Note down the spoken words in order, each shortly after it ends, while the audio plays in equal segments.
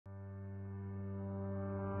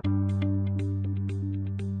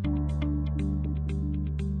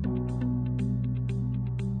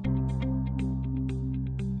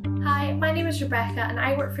name is Rebecca and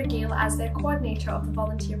I work for GALE as their coordinator of the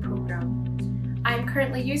volunteer programme. I am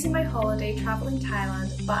currently using my holiday travelling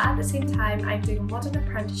Thailand, but at the same time I'm doing a Modern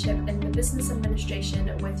Apprenticeship in the Business Administration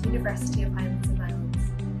with University of Highlands and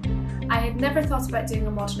Islands. I had never thought about doing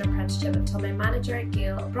a Modern Apprenticeship until my manager at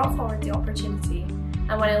GALE brought forward the opportunity,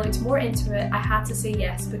 and when I looked more into it I had to say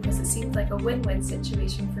yes because it seemed like a win-win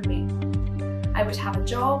situation for me. I would have a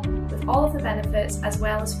job with all of the benefits as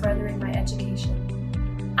well as furthering my education.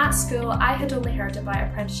 At school, I had only heard about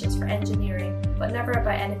apprenticeships for engineering, but never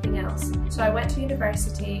about anything else. So I went to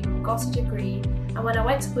university, got a degree, and when I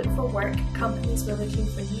went to look for work, companies were looking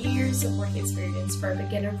for years of work experience for a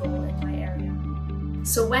beginner role in my area.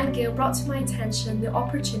 So when GALE brought to my attention the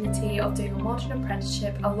opportunity of doing a Modern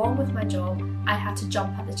Apprenticeship along with my job, I had to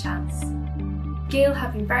jump at the chance. GALE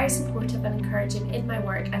have been very supportive and encouraging in my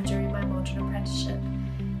work and during my Modern Apprenticeship.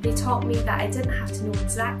 They taught me that I didn't have to know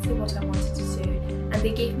exactly what I wanted to do, and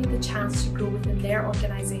they gave me the chance to grow within their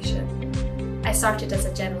organisation. I started as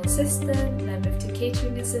a general assistant, then moved to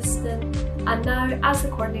catering assistant, and now as the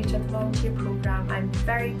coordinator of the volunteer programme I'm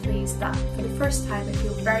very pleased that for the first time I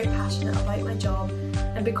feel very passionate about my job,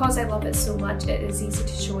 and because I love it so much it is easy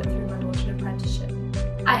to show it through my Modern Apprenticeship.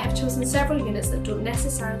 I have chosen several units that don't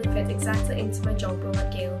necessarily fit exactly into my job role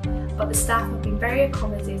at GALE, but the staff have been very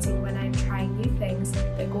accommodating when I'm trying new things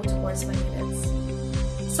that go towards my units.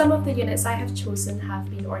 Some of the units I have chosen have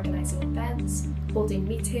been organising events, holding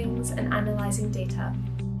meetings and analysing data.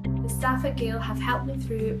 The staff at GALE have helped me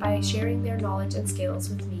through by sharing their knowledge and skills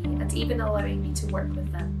with me and even allowing me to work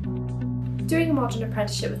with them. Doing a Modern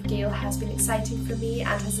Apprenticeship with GALE has been exciting for me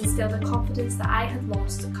and has instilled the confidence that I had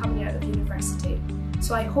lost coming out of university.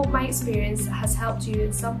 So I hope my experience has helped you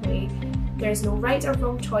in some way. There is no right or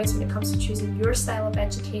wrong choice when it comes to choosing your style of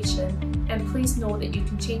education, and please know that you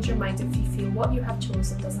can change your mind if you feel what you have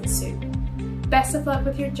chosen doesn't suit. Best of luck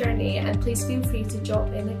with your journey, and please feel free to drop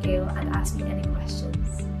in at GALE and ask me any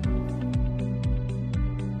questions.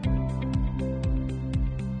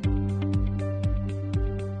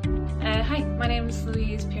 Hi, my name is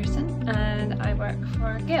Louise and I work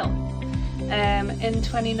for GALE. In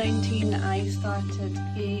 2019 I started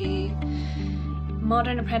a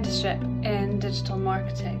Modern Apprenticeship in digital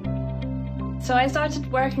marketing. So I started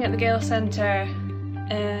working at the GALE Centre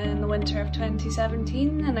in the winter of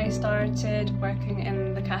 2017 and I started working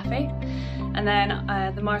in the cafe, and then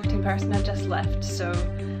the marketing person had just left, so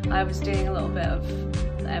I was doing a little bit of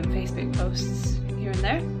Facebook posts here and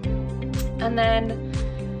there, and then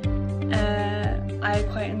I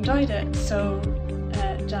quite enjoyed it, so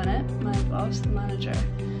Janet, my boss, the manager,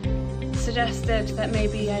 suggested that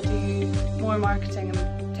maybe I do more marketing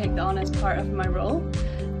and take that on as part of my role,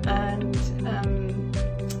 and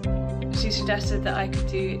she suggested that I could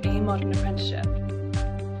do a Modern Apprenticeship.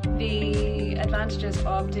 The advantages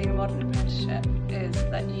of doing a Modern Apprenticeship is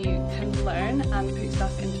that you can learn and put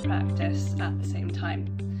stuff into practice at the same time.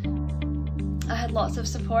 I had lots of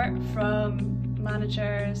support from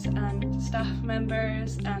managers and staff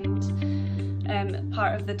members, and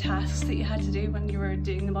part of the tasks that you had to do when you were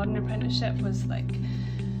doing the Modern Apprenticeship was like,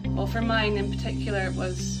 well, for mine in particular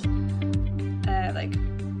was like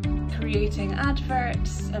creating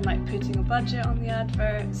adverts and like putting a budget on the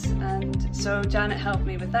adverts, and so Janet helped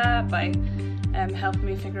me with that by helping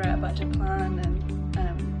me figure out a budget plan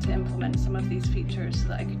and to implement some of these features so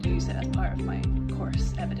that I could use it as part of my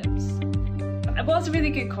course evidence. It was a really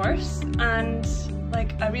good course and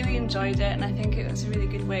like I really enjoyed it, and I think it was a really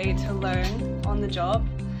good way to learn on the job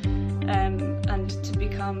and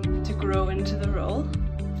to grow into the role,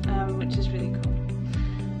 which is really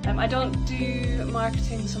cool. I don't do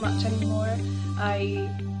marketing so much anymore.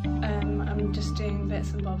 I'm just doing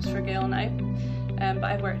bits and bobs for GALE now, but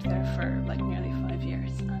I've worked there for like nearly 5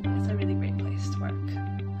 years and it's a really great place to work,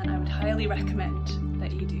 and I would highly recommend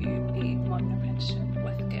that you do